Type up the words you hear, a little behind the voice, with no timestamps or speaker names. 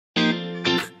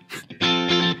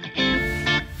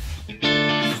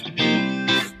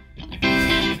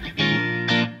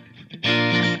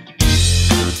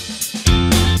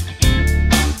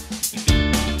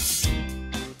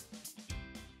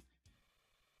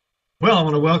Well, I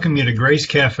want to welcome you to Grace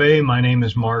Cafe. My name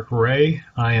is Mark Rae.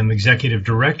 I am Executive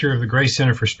Director of the Grace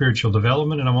Center for Spiritual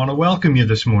Development, and I want to welcome you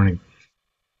this morning.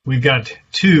 We've got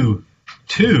two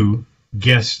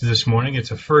guests this morning.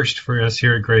 It's a first for us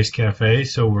here at Grace Cafe,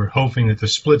 so we're hoping that the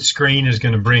split screen is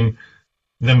going to bring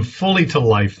them fully to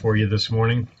life for you this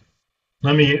morning.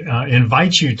 Let me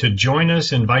invite you to join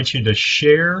us, invite you to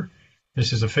share.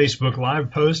 This is a Facebook Live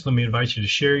post. Let me invite you to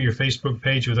share your Facebook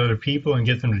page with other people and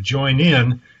get them to join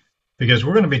in, because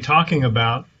we're going to be talking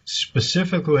about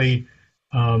specifically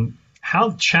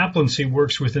how chaplaincy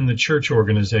works within the church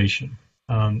organization.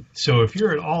 So if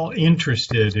you're at all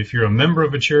interested, if you're a member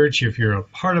of a church, if you're a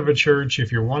part of a church,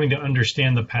 if you're wanting to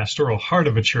understand the pastoral heart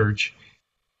of a church,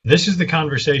 this is the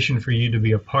conversation for you to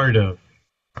be a part of.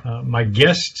 My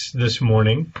guests this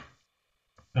morning,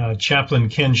 Chaplain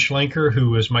Ken Schlenker, who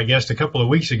was my guest a couple of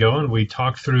weeks ago, and we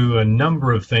talked through a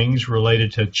number of things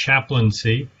related to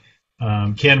chaplaincy.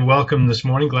 Ken, welcome this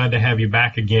morning. Glad to have you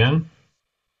back again.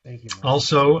 Thank you, Mark.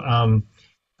 Also,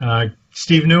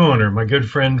 Steve Neuwoehner, my good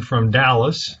friend from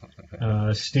Dallas.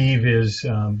 Steve is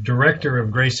director of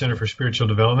Grace Center for Spiritual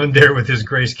Development, there with his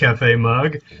Grace Cafe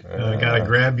mug. Got to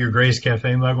grab your Grace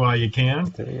Cafe mug while you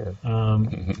can.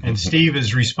 And Steve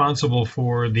is responsible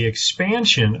for the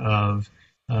expansion of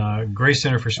Grace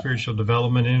Center for Spiritual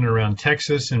Development in and around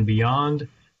Texas and beyond,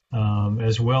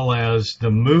 as well as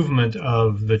the movement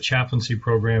of the Chaplaincy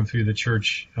Program through the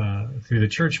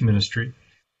church ministry.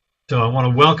 So I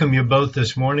want to welcome you both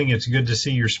this morning. It's good to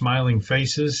see your smiling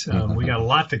faces. We got a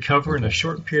lot to cover in a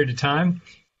short period of time.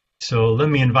 So let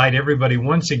me invite everybody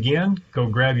once again, go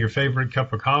grab your favorite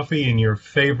cup of coffee and your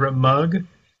favorite mug,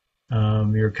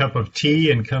 your cup of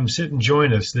tea, and come sit and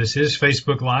join us. This is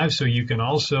Facebook Live, so you can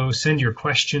also send your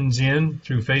questions in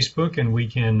through Facebook, and we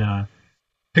can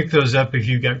pick those up if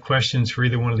you've got questions for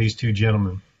either one of these two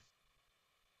gentlemen.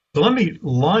 So let me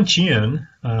launch in.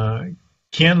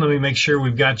 Ken, let me make sure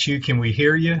we've got you. Can we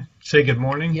hear you? Say good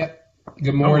morning. Yep.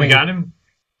 Good morning. Oh, we got him.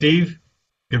 Steve,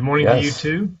 good morning to you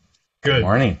too. Good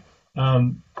morning.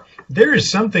 There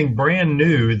is something brand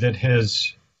new that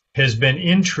has been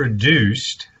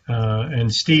introduced. And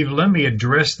Steve, let me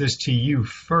address this to you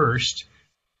first.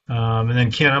 And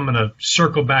then, Ken, I'm going to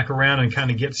circle back around and kind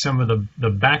of get some of the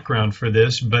background for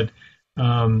this. But,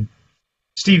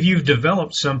 Steve, you've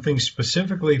developed something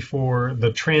specifically for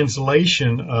the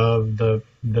translation of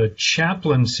the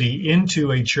chaplaincy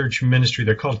into a church ministry.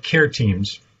 They're called care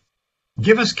teams.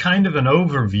 Give us kind of an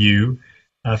overview,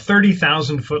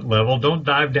 30,000-foot level. Don't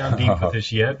dive down deep with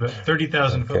this yet, but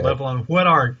 30,000-foot level on what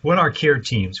are care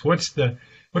teams? What's the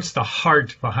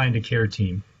heart behind a care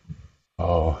team?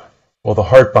 Oh, well, the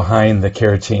heart behind the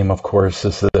care team, of course,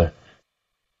 is the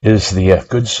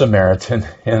Good Samaritan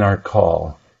in our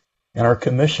call and our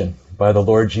commission by the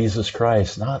Lord Jesus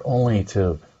Christ, not only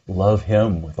to love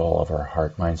Him with all of our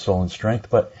heart, mind, soul, and strength,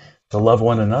 but to love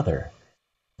one another,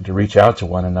 and to reach out to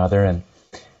one another.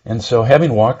 And so,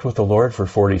 having walked with the Lord for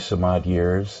 40-some-odd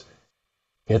years,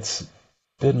 it's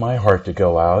been my heart to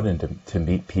go out and to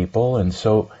meet people. And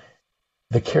so,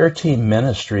 the care team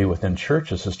ministry within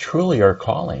churches is truly our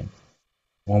calling.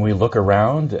 When we look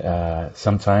around,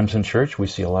 sometimes in church, we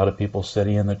see a lot of people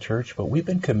sitting in the church, but we've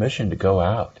been commissioned to go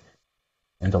out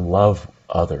and to love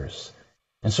others.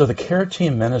 And so the care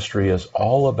team ministry is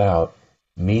all about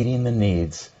meeting the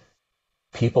needs,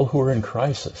 people who are in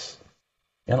crisis,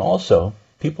 and also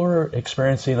people who are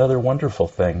experiencing other wonderful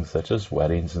things, such as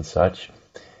weddings and such.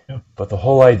 Yeah. But the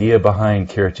whole idea behind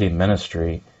care team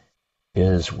ministry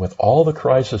is, with all the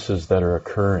crises that are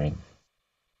occurring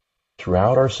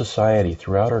throughout our society,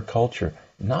 throughout our culture,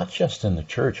 not just in the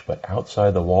church, but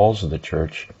outside the walls of the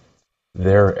church,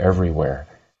 they're everywhere.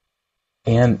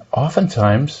 And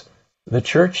oftentimes, the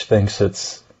church thinks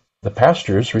it's the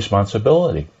pastor's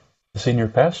responsibility, the senior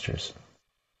pastors,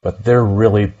 but they're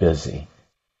really busy.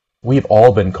 We've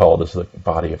all been called as the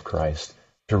body of Christ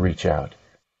to reach out.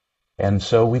 And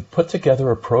so we've put together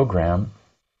a program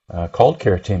called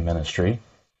Care Team Ministry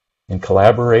in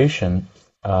collaboration,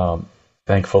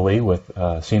 thankfully, with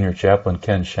Senior Chaplain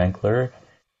Ken Schlenker,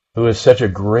 who is such a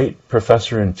great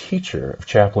professor and teacher of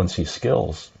chaplaincy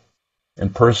skills.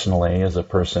 And personally, as a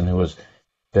person who has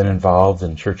been involved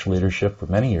in church leadership for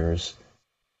many years,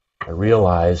 I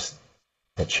realized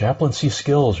that chaplaincy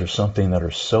skills are something that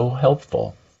are so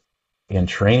helpful in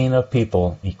training up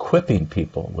people, equipping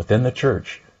people within the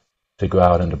church to go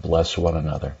out and to bless one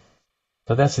another.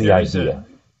 So that's the idea.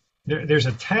 There's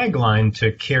a tagline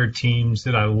to care teams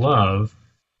that I love,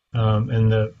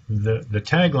 and the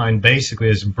tagline basically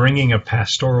is bringing a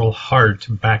pastoral heart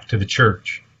back to the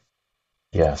church.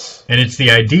 Yes. And it's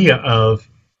the idea of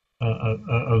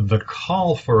of the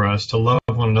call for us to love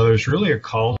one another is really a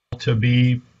call to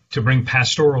bring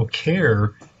pastoral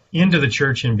care into the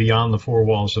church and beyond the four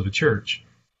walls of the church.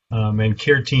 And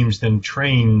care teams then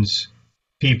trains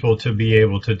people to be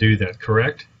able to do that,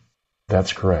 correct?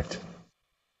 That's correct.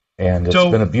 And it's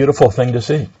been a beautiful thing to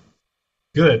see.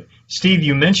 Good. Steve,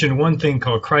 you mentioned one thing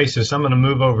called crisis. I'm going to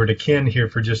move over to Ken here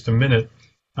for just a minute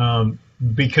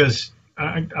because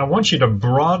I want you to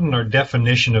broaden our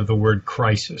definition of the word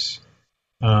crisis.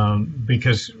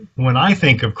 Because when I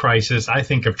think of crisis, I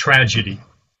think of tragedy.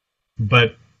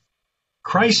 But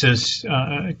crisis,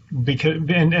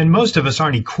 and most of us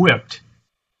aren't equipped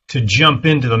to jump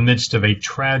into the midst of a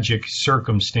tragic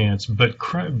circumstance, but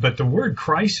the word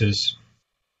crisis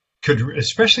could,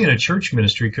 especially in a church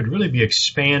ministry, could really be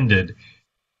expanded.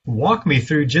 Walk me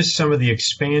through just some of the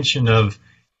expansion of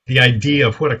the idea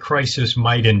of what a crisis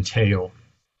might entail.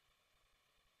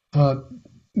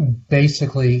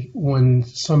 Basically, when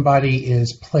somebody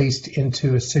is placed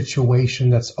into a situation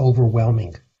that's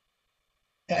overwhelming,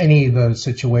 any of those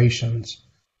situations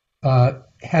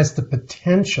has the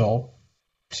potential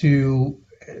to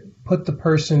put the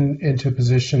person into a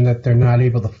position that they're not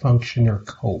able to function or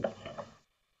cope.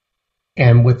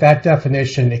 And with that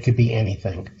definition, it could be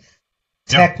anything. Yep.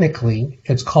 Technically,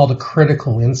 it's called a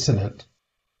critical incident.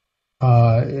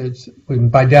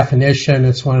 By definition,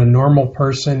 it's when a normal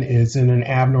person is in an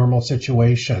abnormal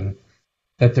situation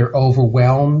that they're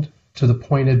overwhelmed to the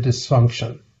point of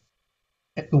dysfunction.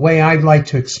 The way I'd like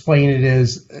to explain it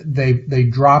is they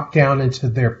drop down into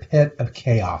their pit of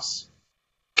chaos.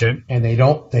 Okay. And they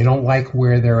don't like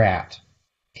where they're at.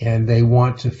 And they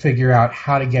want to figure out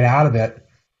how to get out of it,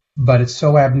 but it's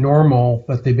so abnormal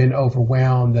that they've been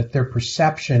overwhelmed that their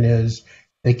perception is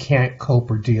they can't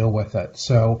cope or deal with it.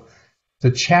 So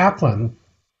the chaplain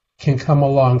can come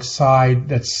alongside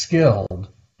that's skilled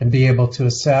and be able to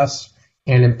assess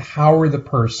and empower the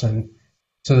person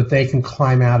so that they can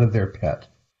climb out of their pit.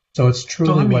 So it's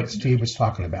truly what Steve was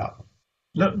talking about.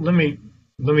 Let me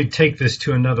take this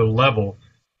to another level.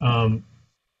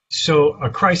 So a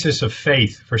crisis of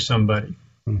faith for somebody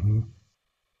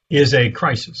is a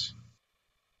crisis.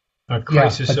 A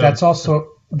crisis. Yeah, but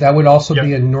that would also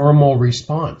be a normal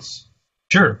response.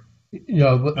 Sure. You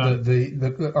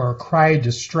know, or a cry of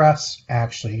distress,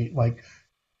 actually, like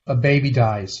a baby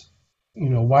dies. You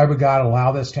know, why would God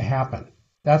allow this to happen?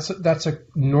 That's a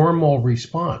normal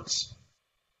response.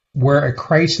 Where a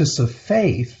crisis of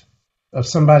faith, of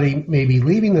somebody maybe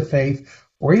leaving the faith,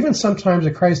 or even sometimes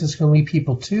a crisis can lead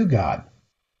people to God.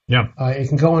 Yeah, it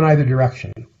can go in either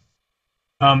direction.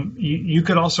 You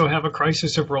could also have a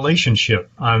crisis of relationship.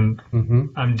 I'm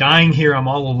dying here. I'm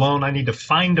all alone. I need to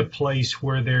find a place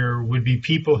where there would be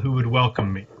people who would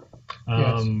welcome me.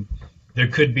 Yes. There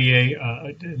could be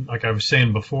like I was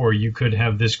saying before, you could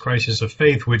have this crisis of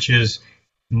faith, which is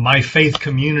my faith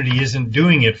community isn't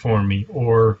doing it for me,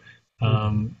 or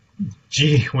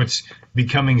what's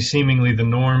becoming seemingly the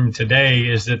norm today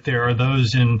is that there are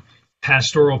those in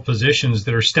pastoral positions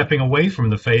that are stepping away from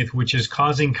the faith, which is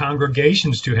causing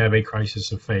congregations to have a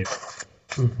crisis of faith.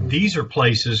 These are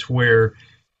places where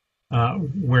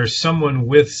someone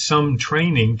with some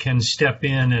training can step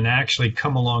in and actually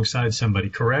come alongside somebody.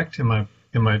 Correct? Am I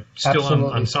still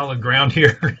on solid ground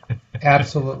here?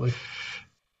 Absolutely.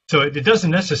 So it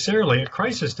doesn't necessarily, a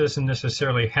crisis doesn't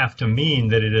necessarily have to mean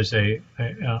that it is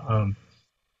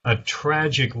a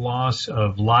tragic loss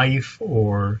of life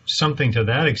or something to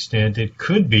that extent. It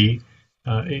could be,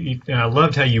 and I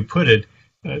loved how you put it,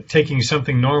 taking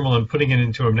something normal and putting it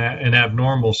into an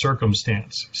abnormal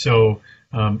circumstance. So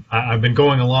I've been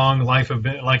going along, life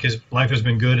has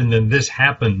been good, and then this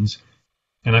happens,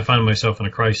 and I find myself in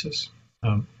a crisis.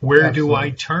 Where Absolutely. do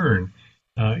I turn?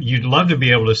 You'd love to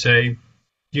be able to say,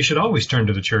 you should always turn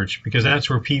to the church because that's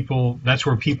where people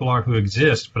are who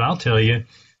exist. But I'll tell you,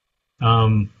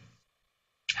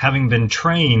 having been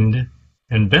trained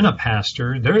and been a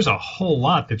pastor, there's a whole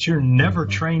lot that you're never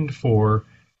trained for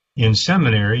in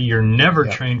seminary. You're never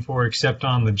trained for except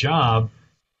on the job.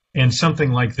 And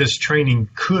something like this training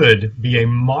could be a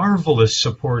marvelous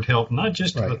support help, not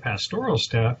just to the pastoral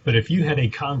staff, but if you had a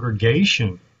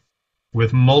congregation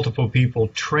with multiple people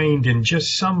trained in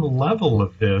just some level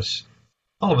of this,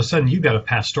 all of a sudden you've got a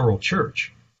pastoral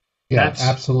church. Yeah,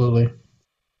 absolutely.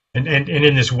 And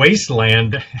in this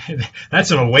wasteland, that's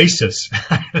an oasis.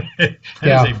 That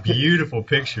is a beautiful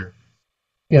picture.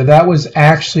 Yeah, that was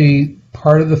actually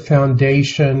part of the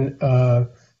foundation of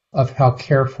how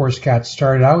Care Force got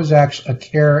started. I was actually a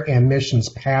care and missions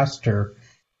pastor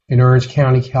in Orange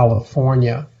County,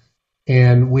 California,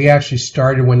 and we actually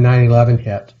started when 9/11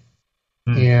 hit.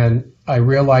 And I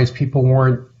realized people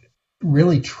weren't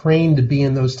really trained to be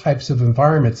in those types of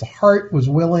environments. The heart was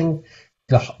willing,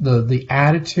 the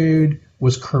attitude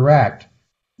was correct,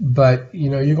 but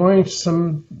you're going to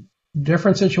some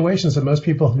different situations that most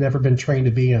people have never been trained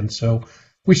to be in. So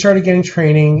we started getting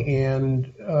training,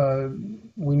 and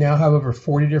we now have over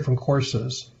 40 different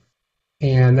courses,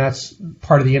 and that's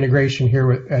part of the integration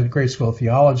here at Grace School of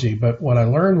Theology. But what I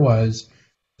learned was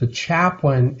the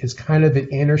chaplain is kind of an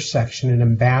intersection, an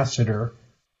ambassador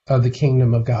of the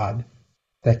kingdom of God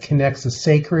that connects the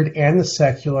sacred and the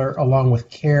secular along with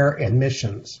care and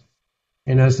missions.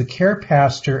 And as the care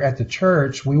pastor at the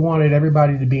church, we wanted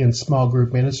everybody to be in small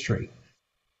group ministry.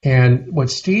 And what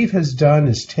Steve has done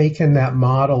is taken that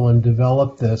model and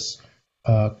developed this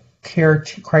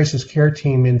crisis care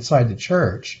team inside the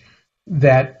church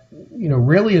that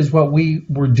really is what we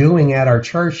were doing at our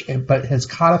church, but has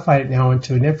codified it now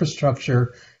into an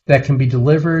infrastructure that can be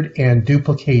delivered and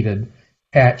duplicated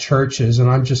at churches, and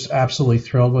I'm just absolutely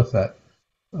thrilled with it.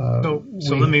 So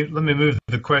let me move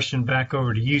the question back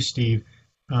over to you, Steve.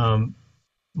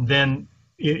 Then,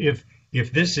 if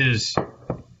this is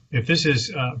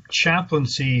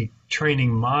chaplaincy training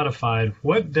modified,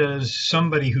 what does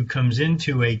somebody who comes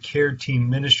into a care team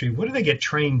ministry, what do they get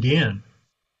trained in?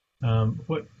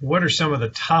 What are some of the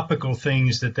topical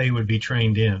things that they would be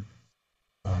trained in?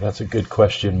 Oh, that's a good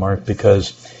question, Mark,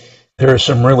 because there are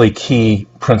some really key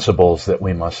principles that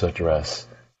we must address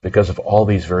because of all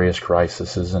these various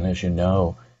crises, and as you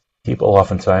know, people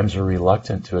oftentimes are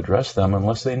reluctant to address them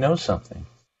unless they know something.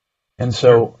 And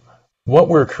so what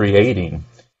we're creating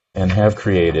and have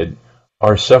created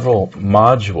are several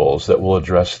modules that will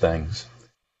address things.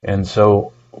 And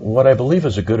so what I believe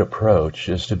is a good approach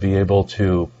is to be able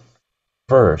to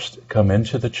first come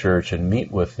into the church and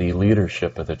meet with the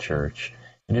leadership of the church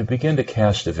and to begin to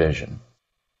cast a vision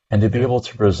and to be able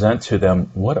to present to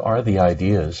them what are the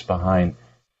ideas behind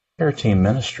care team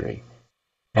ministry.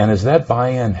 And as that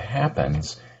buy-in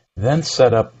happens, then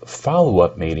set up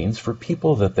follow-up meetings for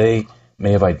people that they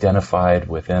may have identified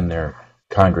within their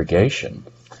congregation,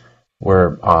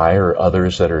 where I or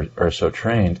others that are so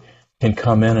trained can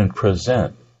come in and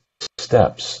present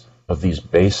steps of these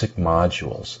basic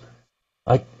modules,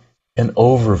 like an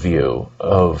overview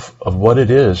of what it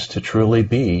is to truly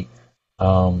be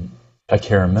a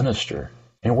care minister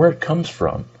and where it comes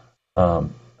from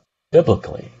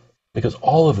biblically, because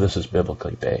all of this is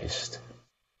biblically based,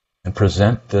 and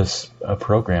present this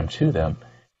program to them,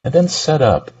 and then set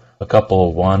up a couple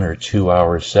of 1 or 2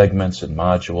 hour segments and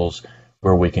modules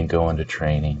where we can go into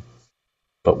training.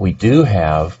 But we do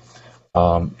have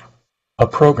a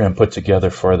program put together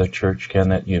for the church, Ken,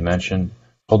 that you mentioned,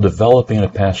 called Developing a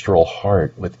Pastoral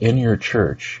Heart within your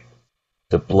church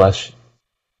to bless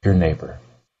your neighbor.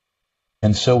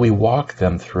 And so we walk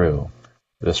them through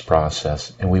this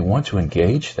process, and we want to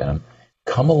engage them,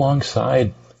 come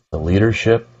alongside the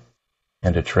leadership,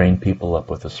 and to train people up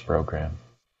with this program.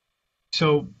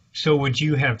 So would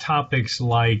you have topics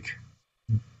like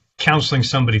counseling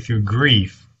somebody through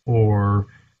grief, or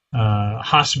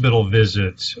hospital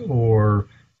visits, or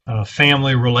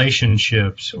family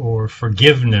relationships, or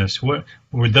forgiveness? What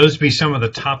would those be some of the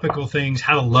topical things?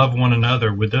 How to love one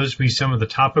another? Would those be some of the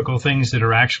topical things that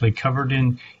are actually covered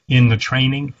in the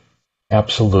training?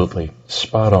 Absolutely.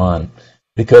 Spot on.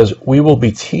 Because we will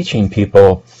be teaching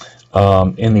people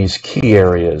in these key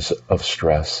areas of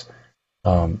stress,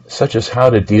 such as how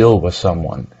to deal with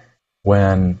someone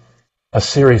when a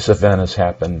serious event has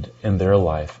happened in their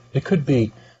life. It could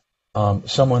be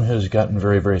someone who's gotten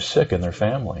very, very sick in their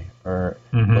family, or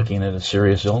looking at a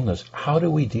serious illness. How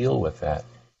do we deal with that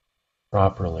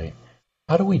properly?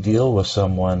 How do we deal with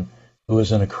someone who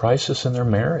is in a crisis in their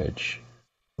marriage,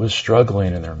 who is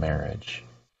struggling in their marriage,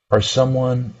 or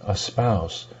someone, a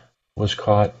spouse, was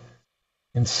caught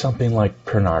in something like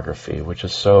pornography, which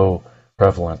is so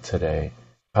prevalent today?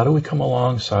 How do we come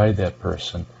alongside that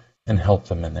person and help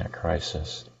them in that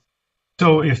crisis?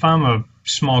 So if I'm a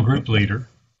small group leader,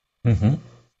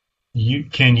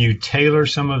 can you tailor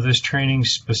some of this training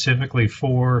specifically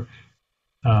for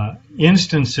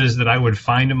instances that I would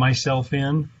find myself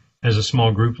in as a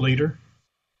small group leader?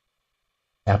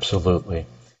 Absolutely.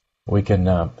 We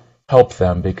can help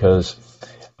them, because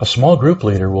a small group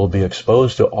leader will be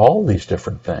exposed to all these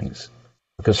different things,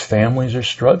 because families are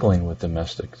struggling with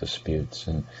domestic disputes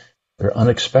and there are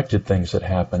unexpected things that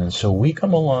happen. And so we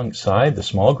come alongside the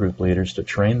small group leaders to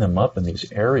train them up in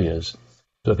these areas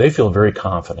so they feel very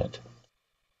confident.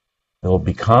 They'll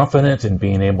be confident in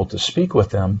being able to speak with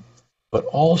them, but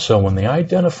also when they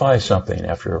identify something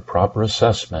after a proper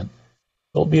assessment,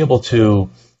 they'll be able to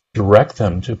direct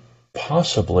them to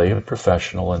possibly a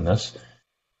professional in this,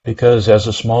 because as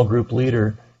a small group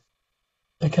leader,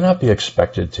 They cannot be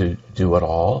expected to do it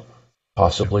all.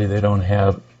 Possibly they don't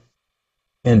have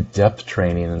in-depth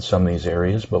training in some of these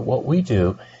areas, but what we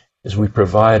do is we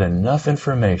provide enough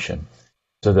information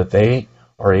so that they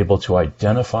are able to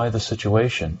identify the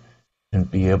situation and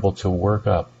be able to work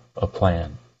up a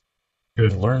plan.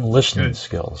 Good. Learn listening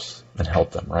skills and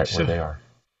help them right where they are.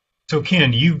 So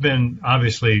Ken, you've been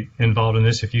obviously involved in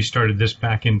this. If you started this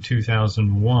back in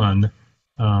 2001,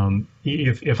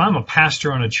 if I'm a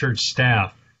pastor on a church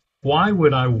staff, why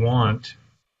would I want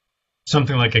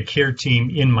something like a care team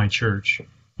in my church?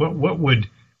 What would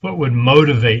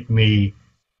motivate me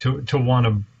to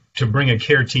want to bring a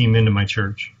care team into my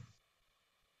church?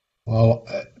 Well,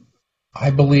 I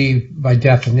believe by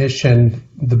definition,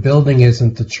 the building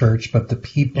isn't the church, but the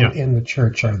people in the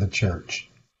church are the church.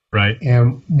 Right.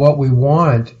 And what we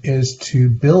want is to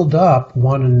build up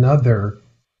one another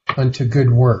unto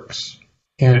good works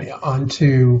and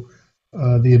unto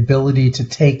the ability to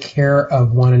take care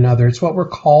of one another. It's what we're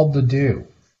called to do.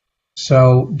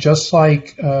 So just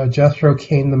like Jethro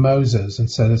came to Moses and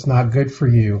said, it's not good for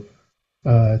you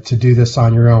to do this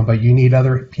on your own, but you need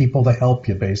other people to help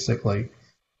you, basically.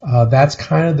 That's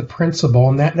kind of the principle,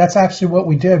 and that's actually what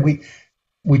we did.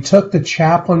 We took the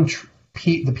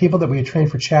the people that we had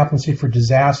trained for chaplaincy for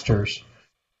disasters,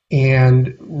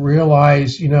 and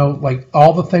realized, like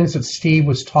all the things that Steve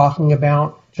was talking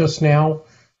about just now,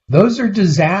 those are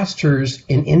disasters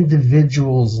in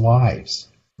individuals' lives.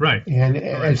 Right. And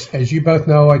as you both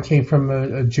know, I came from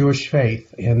a Jewish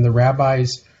faith, and the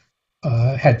rabbis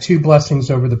had two blessings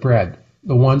over the bread,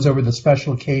 the ones over the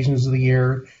special occasions of the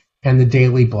year and the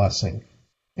daily blessing.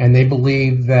 And they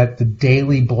believed that the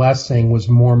daily blessing was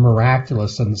more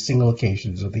miraculous than the single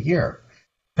occasions of the year.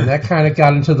 And that kind of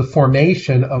got into the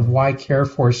formation of why Care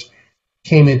Force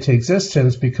came into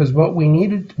existence, because what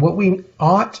we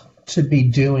ought to be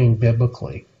doing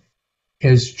biblically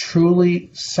is truly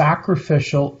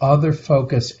sacrificial,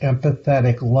 other-focused,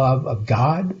 empathetic love of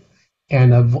God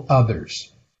and of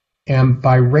others. And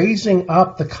by raising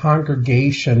up the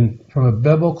congregation from a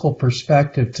biblical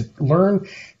perspective to learn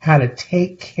how to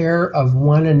take care of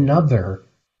one another,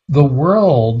 the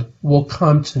world will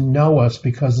come to know us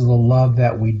because of the love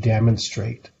that we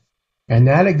demonstrate. And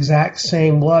that exact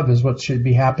same love is what should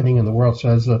be happening in the world. So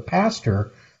as a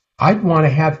pastor, I'd want to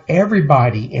have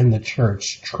everybody in the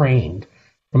church trained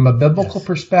from a biblical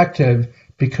perspective,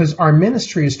 because our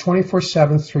ministry is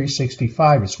 24/7,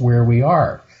 365. It's where we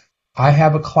are. I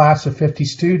have a class of 50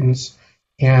 students,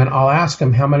 and I'll ask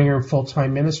them how many are in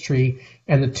full-time ministry,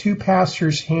 and the two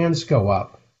pastors' hands go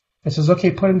up. I says,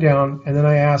 okay, put them down. And then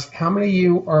I ask, how many of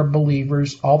you are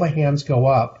believers? All the hands go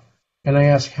up. And I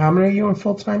ask, how many of you in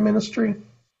full-time ministry?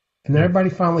 And then everybody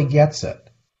finally gets it.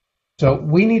 So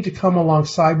we need to come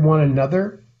alongside one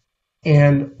another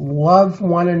and love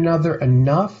one another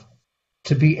enough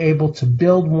to be able to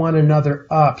build one another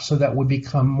up so that we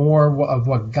become more of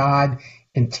what God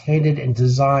intended and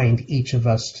designed each of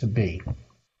us to be.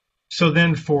 So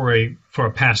then for a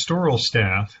pastoral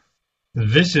staff,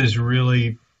 this is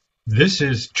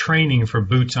training for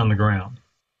boots on the ground.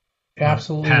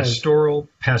 Absolutely.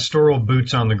 Pastoral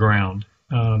boots on the ground.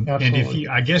 And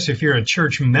if you're a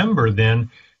church member,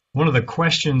 then one of the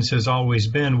questions has always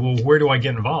been, well, where do I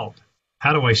get involved?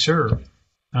 How do I serve?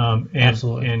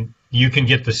 Absolutely. And you can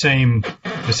get the same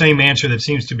answer that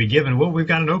seems to be given. Well, we've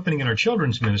got an opening in our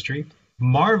children's ministry,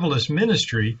 marvelous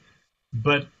ministry,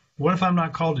 but what if I'm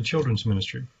not called to children's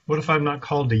ministry? What if I'm not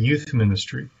called to youth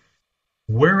ministry?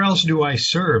 Where else do I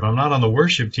serve? I'm not on the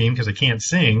worship team because I can't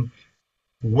sing.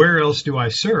 Where else do I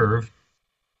serve?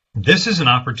 This is an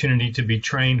opportunity to be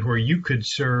trained where you could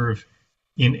serve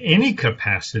in any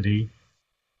capacity,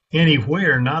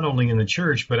 anywhere, not only in the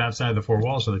church, but outside the four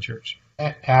walls of the church.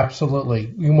 Absolutely.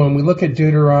 When we look at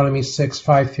Deuteronomy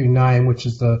 6:5-9, which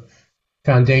is the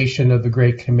foundation of the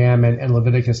Great Commandment, and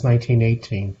Leviticus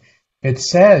 19:18, it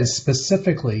says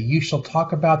specifically, you shall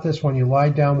talk about this when you lie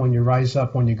down, when you rise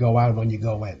up, when you go out, when you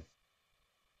go in.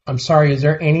 I'm sorry, is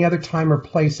there any other time or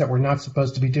place that we're not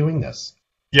supposed to be doing this?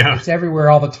 Yeah. It's everywhere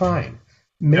all the time.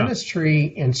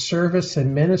 Ministry and service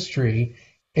and ministry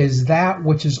is that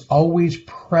which is always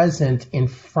present in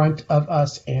front of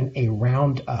us and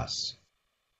around us.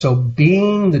 So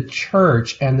being the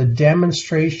church and the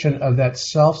demonstration of that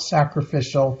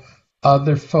self-sacrificial,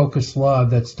 other-focused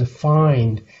love that's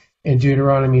defined in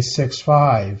Deuteronomy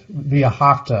 6:5 via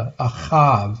hafta, a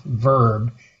chav,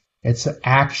 verb. It's an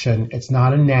action. It's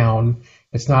not a noun.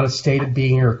 It's not a state of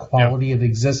being or a quality of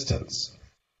existence.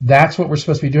 That's what we're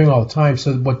supposed to be doing all the time.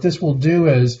 So what this will do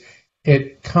is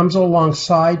it comes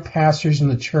alongside pastors in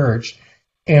the church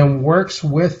and works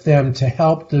with them to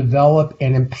help develop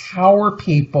and empower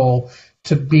people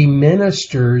to be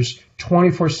ministers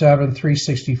 24/7,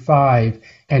 365,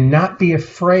 and not be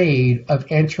afraid of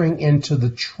entering into the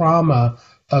trauma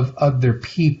of other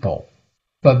people,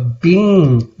 but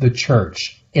being the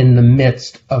church in the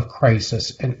midst of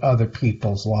crisis in other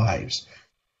people's lives.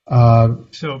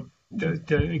 So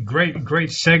the great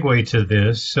segue to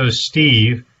this. So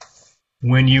Steve,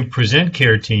 when you present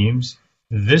care teams,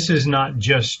 this is not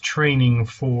just training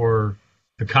for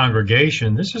the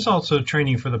congregation. This is also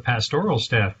training for the pastoral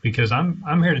staff, because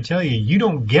I'm here to tell you, you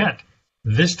don't get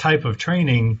this type of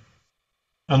training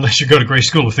unless you go to Grace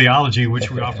School of Theology,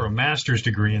 which we offer a master's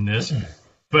degree in this.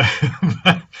 But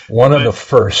one of the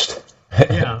first.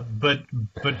 Yeah, but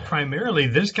primarily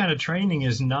this kind of training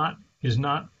is not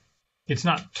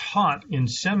taught in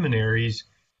seminaries.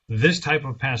 This type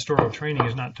of pastoral training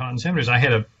is not taught in seminaries. I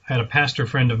had a pastor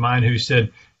friend of mine who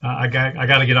said, I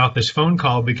got to get off this phone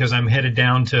call because I'm headed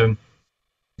down to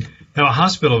have a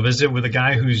hospital visit with a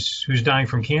guy who's dying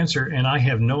from cancer, and I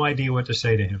have no idea what to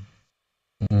say to him.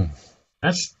 Mm-hmm.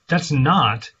 That's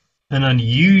not an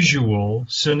unusual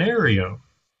scenario,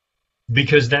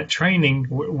 because that training,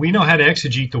 we know how to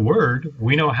exegete the word,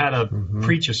 we know how to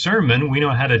preach a sermon, we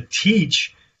know how to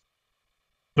teach,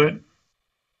 but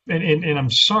and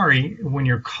I'm sorry, when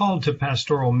you're called to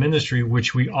pastoral ministry,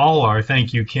 which we all are,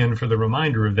 thank you, Ken, for the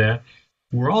reminder of that,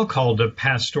 we're all called to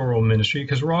pastoral ministry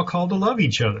because we're all called to love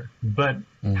each other. But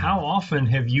how often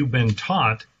have you been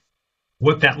taught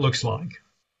what that looks like?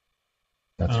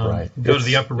 That's right. Go to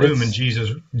the upper room and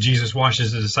Jesus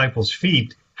washes the disciples'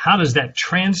 feet. How does that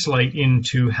translate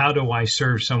into how do I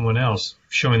serve someone else,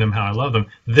 showing them how I love them?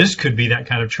 This could be that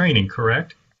kind of training,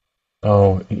 correct?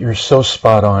 Oh, you're so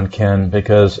spot on, Ken,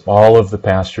 because all of the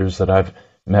pastors that I've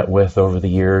met with over the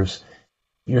years,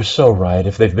 you're so right.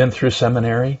 If they've been through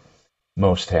seminary,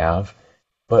 most have,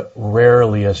 but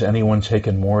rarely has anyone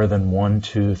taken more than 1,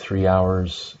 2, 3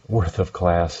 hours worth of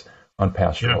class on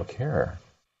pastoral care.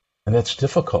 And that's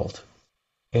difficult.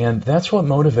 And that's what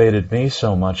motivated me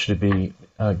so much to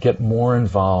get more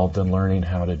involved in learning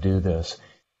how to do this.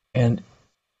 And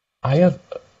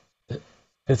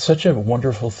it's such a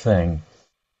wonderful thing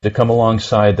to come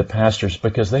alongside the pastors,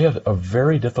 because they have a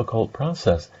very difficult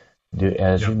process.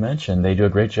 As you mentioned, they do a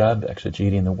great job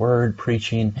exegeting the word,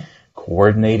 preaching,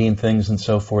 coordinating things, and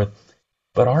so forth.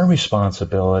 But our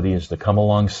responsibility is to come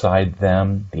alongside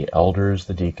them, the elders,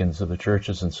 the deacons of the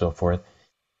churches, and so forth,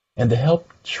 and to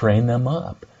help train them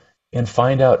up and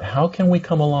find out how can we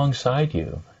come alongside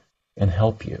you and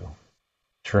help you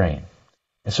train.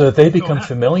 And so that they become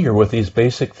familiar with these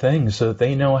basic things, so that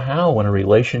they know how, when a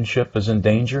relationship is in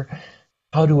danger,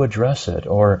 how to address it,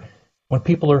 or when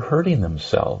people are hurting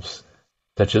themselves,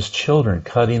 such as children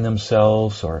cutting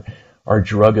themselves, or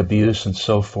drug abuse and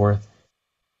so forth.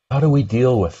 How do we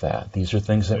deal with that? These are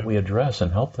things that we address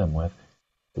and help them with.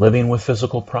 Living with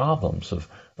physical problems of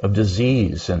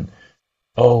disease, and,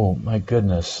 oh my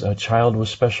goodness, a child with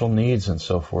special needs and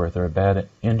so forth, or a bad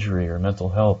injury or mental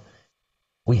health.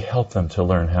 We help them to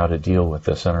learn how to deal with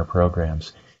this in our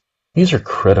programs. These are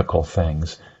critical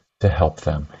things to help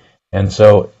them. And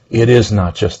so it is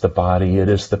not just the body, it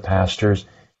is the pastors,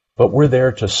 but we're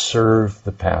there to serve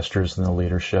the pastors and the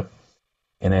leadership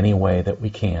in any way that we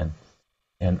can.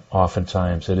 And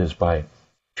oftentimes it is by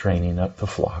training up the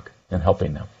flock and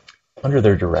helping them under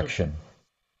their direction.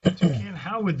 So Ken,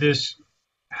 how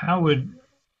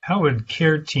would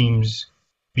care teams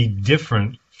be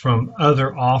different from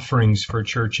other offerings for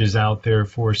churches out there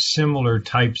for similar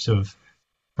types of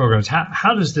programs?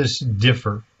 How does this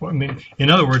differ? I mean, in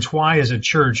other words, why as a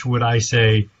church would I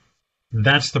say,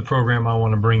 that's the program I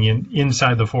want to bring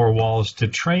inside the four walls to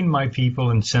train my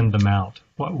people and send them out?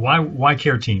 Why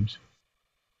care teams?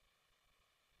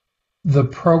 The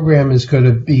program is going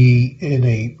to be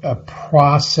in a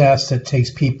process that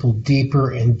takes people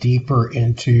deeper and deeper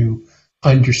into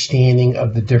understanding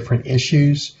of the different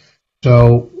issues.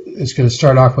 So it's going to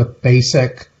start off with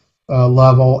basic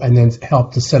level, and then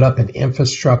help to set up an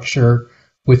infrastructure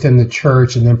within the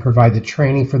church, and then provide the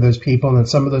training for those people. And then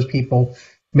some of those people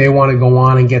may want to go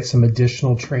on and get some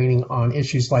additional training on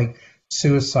issues like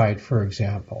suicide, for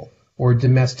example, or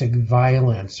domestic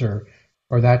violence, or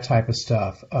that type of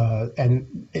stuff.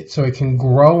 So it can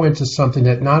grow into something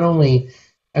that not only,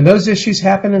 and those issues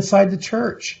happen inside the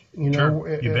church,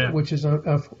 which is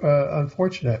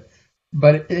unfortunate.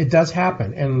 But it does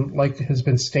happen, and like has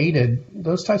been stated,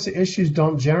 those types of issues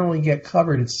don't generally get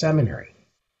covered at seminary.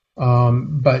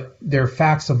 But they're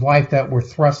facts of life that we're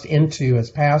thrust into as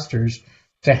pastors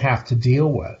to have to deal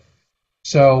with.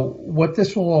 So what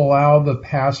this will allow the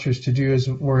pastors to do, is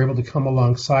we're able to come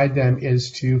alongside them,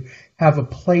 is to have a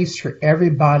place for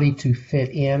everybody to fit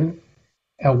in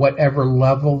at whatever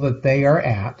level that they are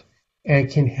at,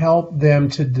 and can help them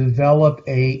to develop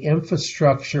a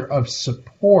infrastructure of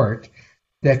support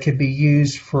that could be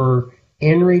used for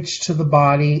inreach to the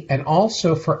body and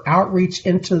also for outreach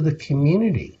into the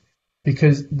community.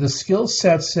 Because the skill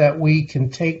sets that we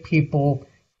can take people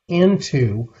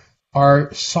into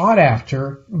are sought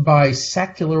after by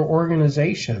secular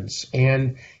organizations,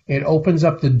 and it opens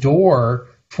up the door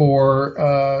for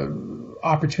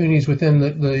opportunities within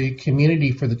the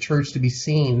community for the church to be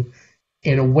seen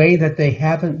in a way that they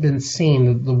haven't been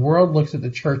seen. The world looks at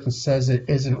the church and says it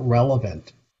isn't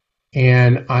relevant.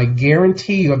 And I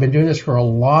guarantee you, I've been doing this for a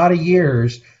lot of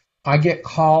years, I get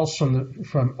calls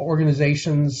from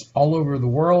organizations all over the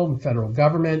world, and federal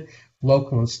government,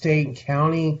 local and state and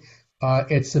county.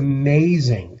 It's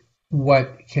amazing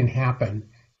what can happen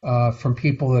from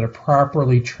people that are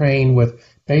properly trained with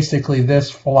basically this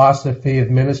philosophy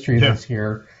of ministry that's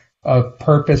here, of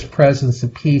purpose, presence,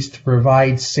 and peace to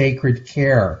provide sacred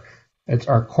care. It's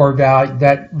our core value.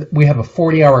 That we have a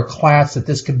 40-hour class that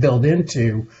this could build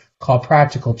into called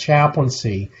Practical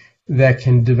Chaplaincy that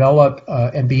can develop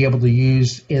and be able to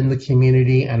use in the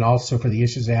community and also for the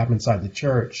issues that happen inside the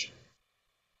church.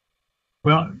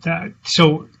 Well,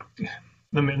 so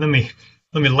let me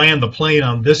land the plane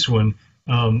on this one.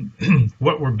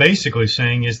 What we're basically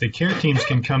saying is that care teams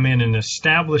can come in and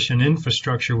establish an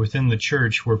infrastructure within the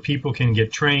church where people can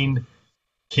get trained,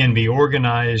 can be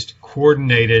organized,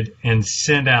 coordinated, and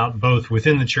sent out both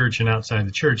within the church and outside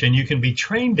the church. And you can be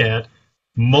trained at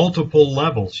multiple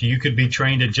levels. You could be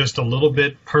trained at just a little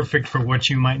bit, perfect for what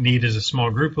you might need as a small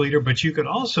group leader, but you could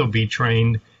also be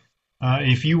trained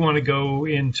if you want to go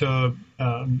into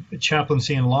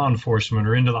chaplaincy and law enforcement,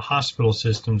 or into the hospital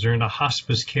systems, or into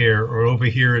hospice care, or over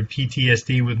here at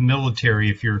PTSD with military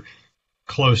if you're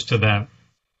close to that.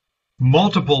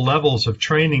 Multiple levels of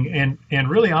training and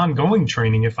really ongoing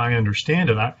training, if I understand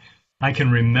it. I can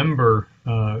remember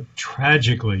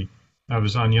tragically, I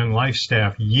was on Young Life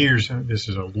staff years, this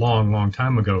is a long, long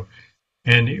time ago,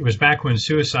 and it was back when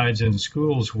suicides in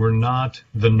schools were not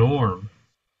the norm.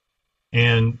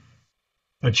 And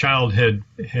a child had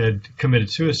committed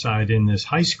suicide in this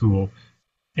high school,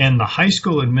 and the high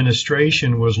school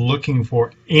administration was looking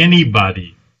for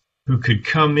anybody who could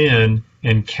come in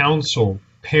and counsel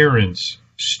parents,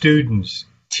 students,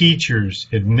 teachers,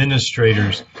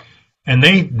 administrators, and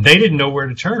they didn't know where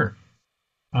to turn.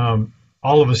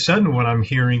 All of a sudden, what I'm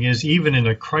hearing is even in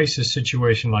a crisis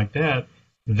situation like that,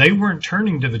 they weren't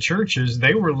turning to the churches.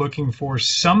 They were looking for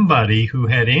somebody who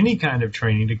had any kind of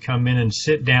training to come in and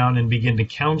sit down and begin to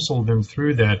counsel them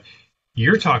through that.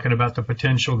 You're talking about the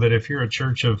potential that if you're a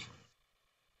church of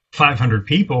 500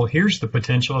 people, here's the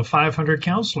potential of 500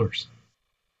 counselors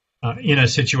in a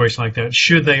situation like that,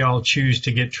 should they all choose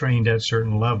to get trained at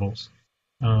certain levels.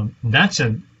 That's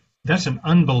an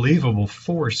unbelievable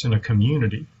force in a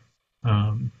community.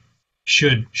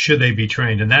 Should they be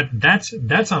trained, and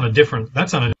that's on a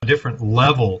different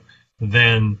level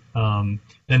than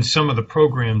some of the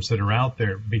programs that are out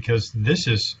there, because this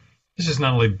is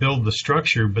not only build the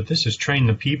structure, but this is train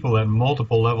the people at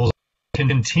multiple levels, can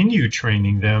continue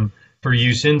training them for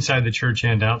use inside the church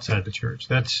and outside the church.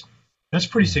 That's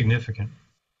pretty significant.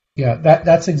 Yeah,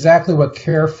 that's exactly what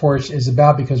Care Force is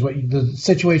about, because the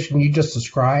situation you just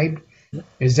described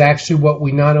is actually what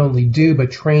we not only do, but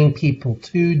train people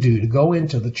to do, to go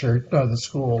into the church, the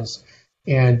schools,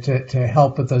 and to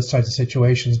help with those types of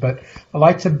situations. But I'd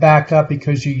like to back up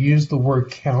because you used the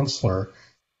word counselor,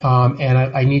 and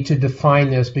I need to define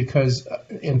this, because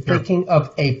in thinking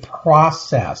of a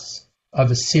process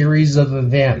of a series of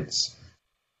events,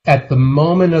 at the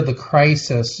moment of the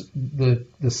crisis,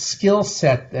 the skill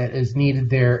set that is needed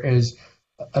there is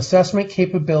assessment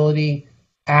capability,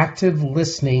 active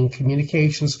listening,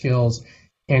 communication skills,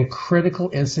 and critical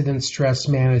incident stress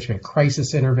management,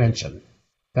 crisis intervention.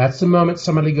 That's the moment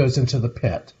somebody goes into the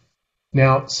pit.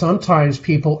 Now, sometimes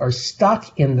people are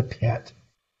stuck in the pit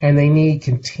and they need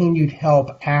continued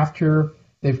help after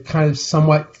they've kind of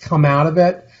somewhat come out of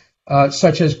it,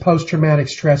 such as post-traumatic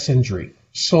stress injury,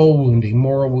 soul wounding,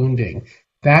 moral wounding.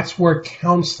 That's where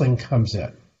counseling comes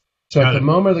in. So at the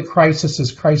moment of the crisis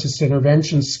is crisis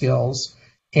intervention skills,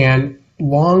 and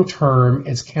long-term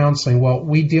is counseling. Well,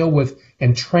 we deal with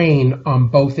and train on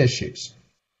both issues.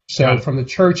 So from the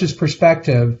church's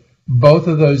perspective, both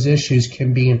of those issues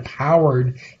can be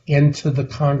empowered into the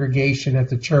congregation at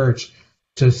the church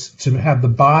to have the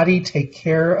body take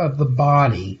care of the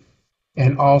body,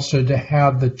 and also to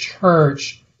have the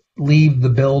church leave the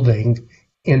building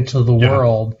into the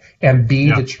world and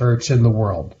be the church in the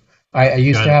world. I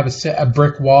used to have a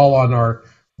brick wall on our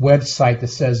website that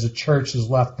says the church has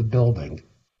left the building.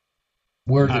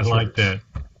 We're the I church. like that.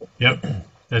 Yep,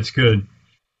 that's good.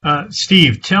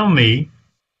 Steve, tell me,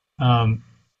 I'm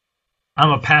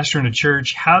a pastor in a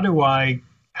church. How do I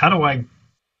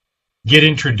get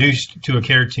introduced to a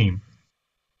care team?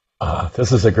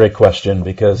 This is a great question,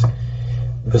 because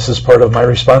this is part of my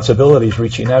responsibilities,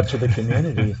 reaching out to the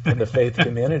community and the faith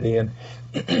community. And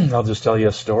I'll just tell you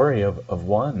a story of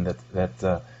one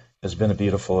that has been a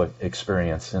beautiful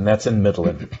experience, and that's in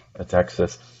Midland,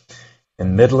 Texas.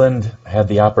 In Midland, I had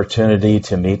the opportunity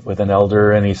to meet with an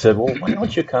elder, and he said, well, why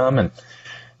don't you come and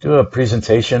do a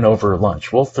presentation over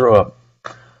lunch? We'll throw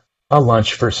a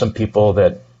lunch for some people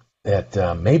that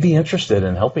may be interested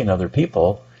in helping other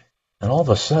people. And all of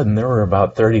a sudden, there were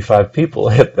about 35 people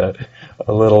at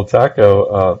a little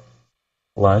taco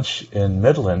lunch in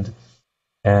Midland.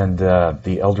 And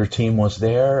the elder team was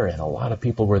there, and a lot of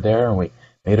people were there, and we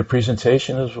made a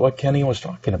presentation of what Kenny was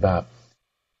talking about.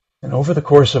 And over the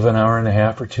course of an hour and a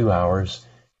half or 2 hours,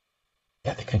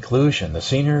 at the conclusion, the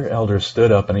senior elder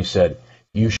stood up and he said,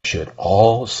 you should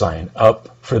all sign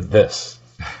up for this.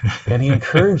 And he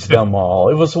encouraged them all.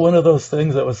 It was one of those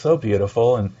things that was so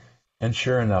beautiful. And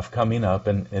sure enough, coming up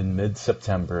in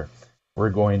mid-September,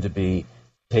 we're going to be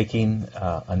taking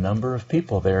a number of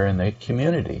people there in the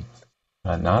community,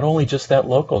 not only just that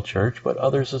local church, but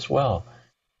others as well,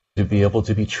 to be able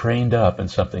to be trained up in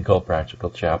something called practical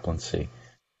chaplaincy.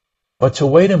 But to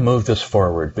way to move this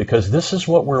forward, because this is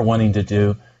what we're wanting to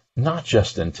do, not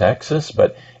just in Texas,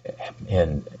 but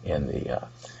in the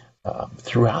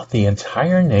throughout the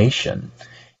entire nation,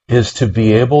 is to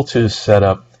be able to set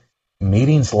up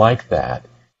meetings like that,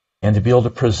 and to be able to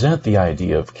present the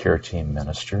idea of care team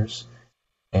ministers,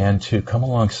 and to come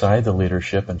alongside the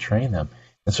leadership and train them.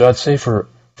 And so I'd say for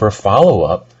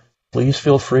follow-up, please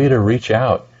feel free to reach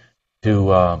out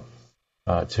to the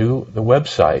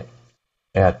website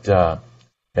at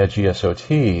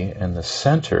GSOT and the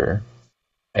center,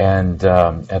 and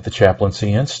at the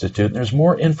Chaplaincy Institute. And there's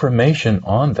more information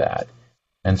on that.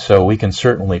 And so we can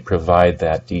certainly provide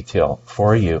that detail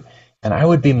for you. And I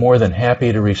would be more than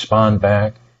happy to respond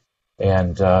back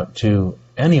and to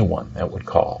anyone that would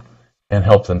call and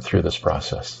help them through this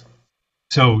process.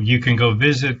 So you can go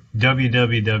visit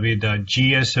www.gsot,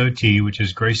 which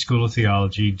is Grace School of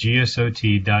Theology,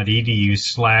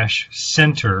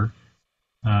 gsot.edu/center.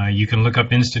 You can look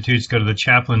up institutes, go to the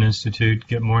Chaplain Institute,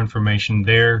 get more information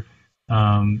there.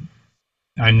 I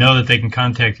know that they can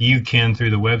contact you, Ken, through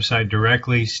the website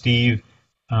directly. Steve,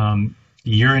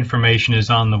 your information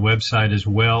is on the website as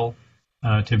well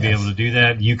to be able to do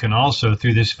that. You can also,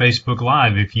 through this Facebook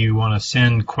Live, if you want to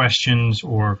send questions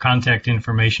or contact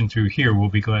information through here, we'll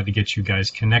be glad to get you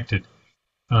guys connected.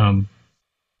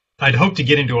 I'd hope to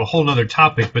get into a whole other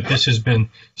topic, but this has been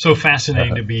so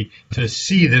fascinating to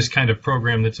see this kind of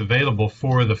program that's available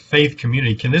for the faith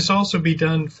community. Can this also be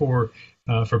done for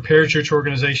parachurch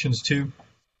organizations too?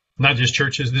 Not just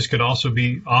churches. This could also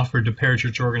be offered to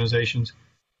parachurch organizations.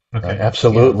 Okay.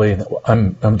 Absolutely. Yeah.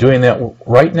 I'm doing that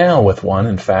right now with one,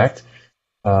 in fact,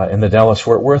 in the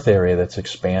Dallas-Fort Worth area that's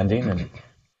expanding. And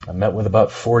I met with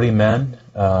about 40 men.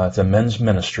 It's a men's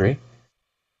ministry.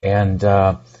 And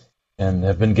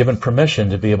have been given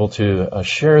permission to be able to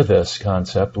share this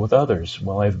concept with others.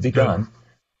 Well, I've begun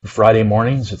Friday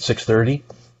mornings at 6:30,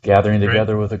 gathering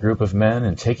together with a group of men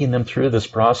and taking them through this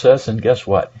process. And guess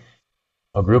what?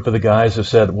 A group of the guys have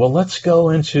said, well, let's go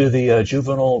into the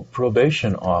juvenile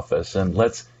probation office and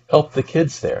let's help the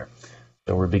kids there.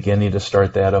 So we're beginning to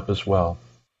start that up as well.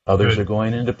 Others are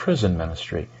going into prison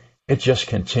ministry. It just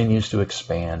continues to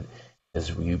expand as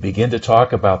you begin to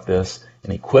talk about this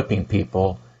and equipping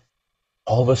people.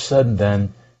 All of a sudden,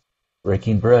 then,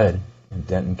 breaking bread in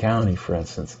Denton County, for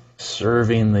instance,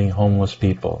 serving the homeless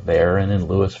people there and in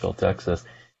Lewisville, Texas.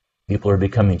 People are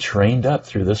becoming trained up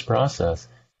through this process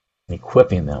and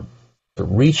equipping them to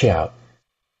reach out,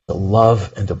 to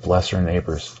love, and to bless our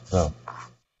neighbors. So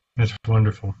that's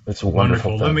wonderful. It's a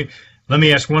wonderful thing. Let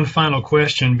me ask one final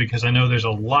question, because I know there's a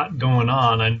lot going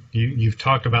on. You've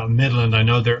talked about Midland. I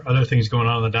know there are other things going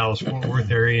on in the Dallas-Fort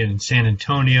Worth area, and San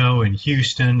Antonio, and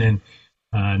Houston, and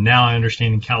now I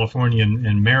understand in California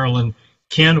and Maryland.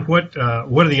 Ken, what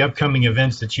are the upcoming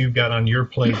events that you've got on your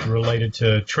plate related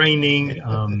to training,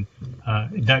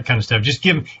 that kind of stuff? Just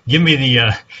give me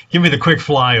the quick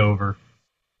flyover.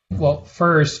 Well,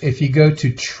 first, if you go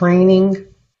to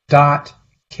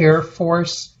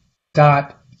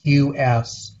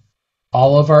training.careforce.us,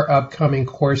 all of our upcoming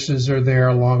courses are there,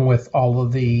 along with all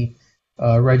of the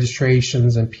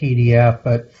registrations and PDF.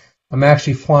 But I'm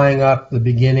actually flying up the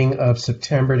beginning of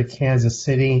September to Kansas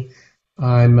City.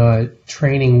 I'm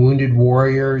training Wounded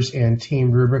Warriors and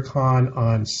Team Rubicon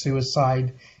on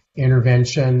suicide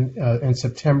intervention. In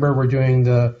September, we're doing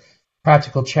the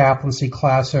practical chaplaincy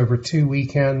class over 2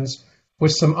 weekends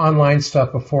with some online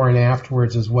stuff before and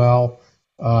afterwards as well.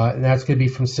 And that's going to be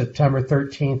from September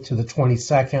 13th to the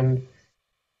 22nd.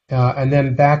 And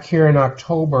then back here in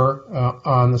October,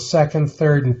 on the 2nd,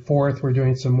 3rd, and 4th, we're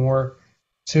doing some more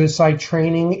suicide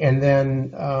training. And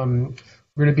then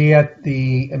we're going to be at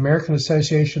the American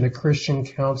Association of Christian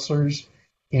Counselors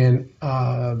in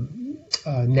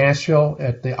Nashville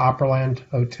at the Opryland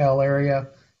Hotel area.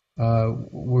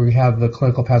 We have the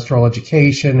clinical pastoral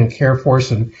education and care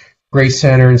force and Grace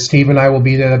Center, and Steve and I will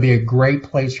be there. That'll be a great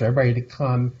place for everybody to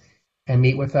come and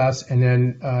meet with us. And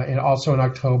then and also in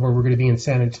October, we're going to be in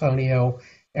San Antonio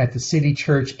at the City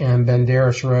Church and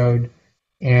Banderas Road.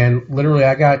 And literally,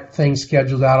 I got things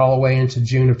scheduled out all the way into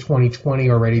June of 2020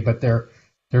 already, but they're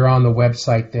on the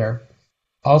website there.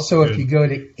 Also, if you go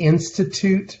to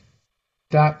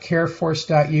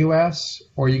institute.careforce.us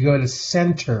or you go to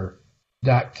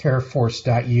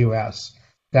center.careforce.us,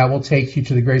 that will take you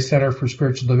to the Grace Center for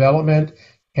Spiritual Development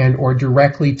and or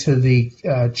directly to the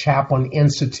Chaplain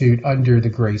Institute under the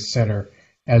Grace Center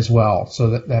as well.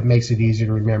 So that makes it easier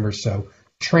to remember. So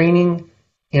training,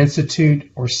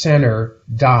 institute, or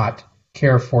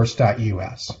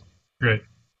center.careforce.us. Great.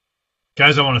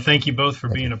 Guys, I want to thank you both for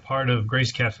being a part of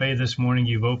Grace Cafe this morning.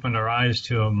 You've opened our eyes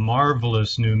to a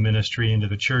marvelous new ministry into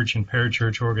the church and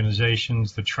parachurch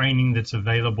organizations, the training that's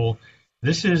available.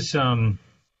 This is...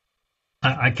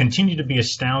 I continue to be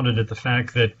astounded at the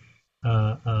fact that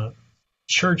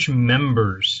church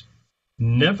members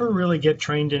never really get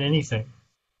trained in anything.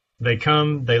 They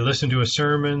come, they listen to a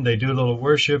sermon, they do a little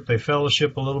worship, they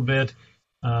fellowship a little bit,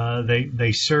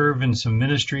 they serve in some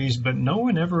ministries, but no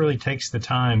one ever really takes the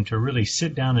time to really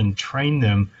sit down and train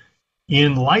them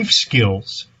in life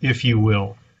skills, if you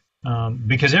will,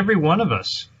 because every one of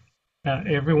us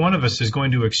is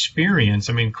going to experience.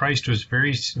 I mean, Christ was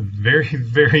very, very,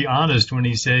 very honest when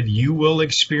he said, "You will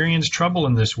experience trouble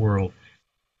in this world."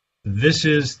 This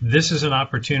is an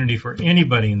opportunity for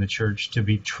anybody in the church to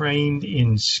be trained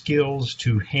in skills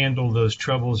to handle those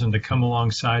troubles and to come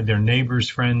alongside their neighbors,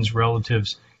 friends,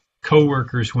 relatives,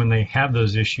 co-workers when they have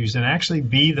those issues and actually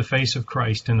be the face of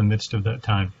Christ in the midst of that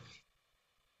time.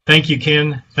 Thank you,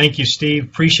 Ken. Thank you, Steve.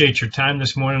 Appreciate your time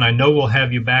this morning. I know we'll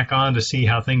have you back on to see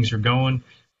how things are going.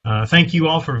 Thank you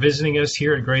all for visiting us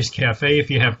here at Grace Cafe. If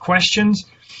you have questions,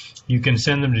 you can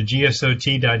send them to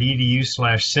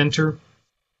gsot.edu/center,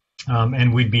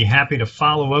 and we'd be happy to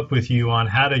follow up with you on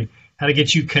how to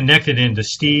get you connected into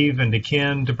Steve and to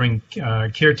Ken to bring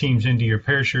care teams into your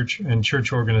parachurch and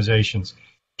church organizations.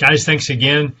 Guys, thanks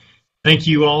again. Thank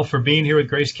you all for being here with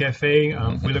Grace Cafe.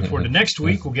 We look forward to next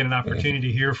week. We'll get an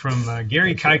opportunity to hear from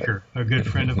Gary Kiker, a good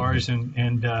friend of ours,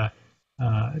 and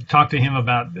talk to him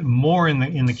about more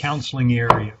in the counseling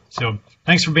area. So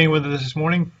thanks for being with us this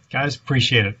morning. Guys,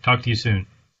 appreciate it. Talk to you soon.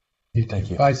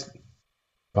 Thank you. Bye.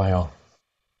 Bye all.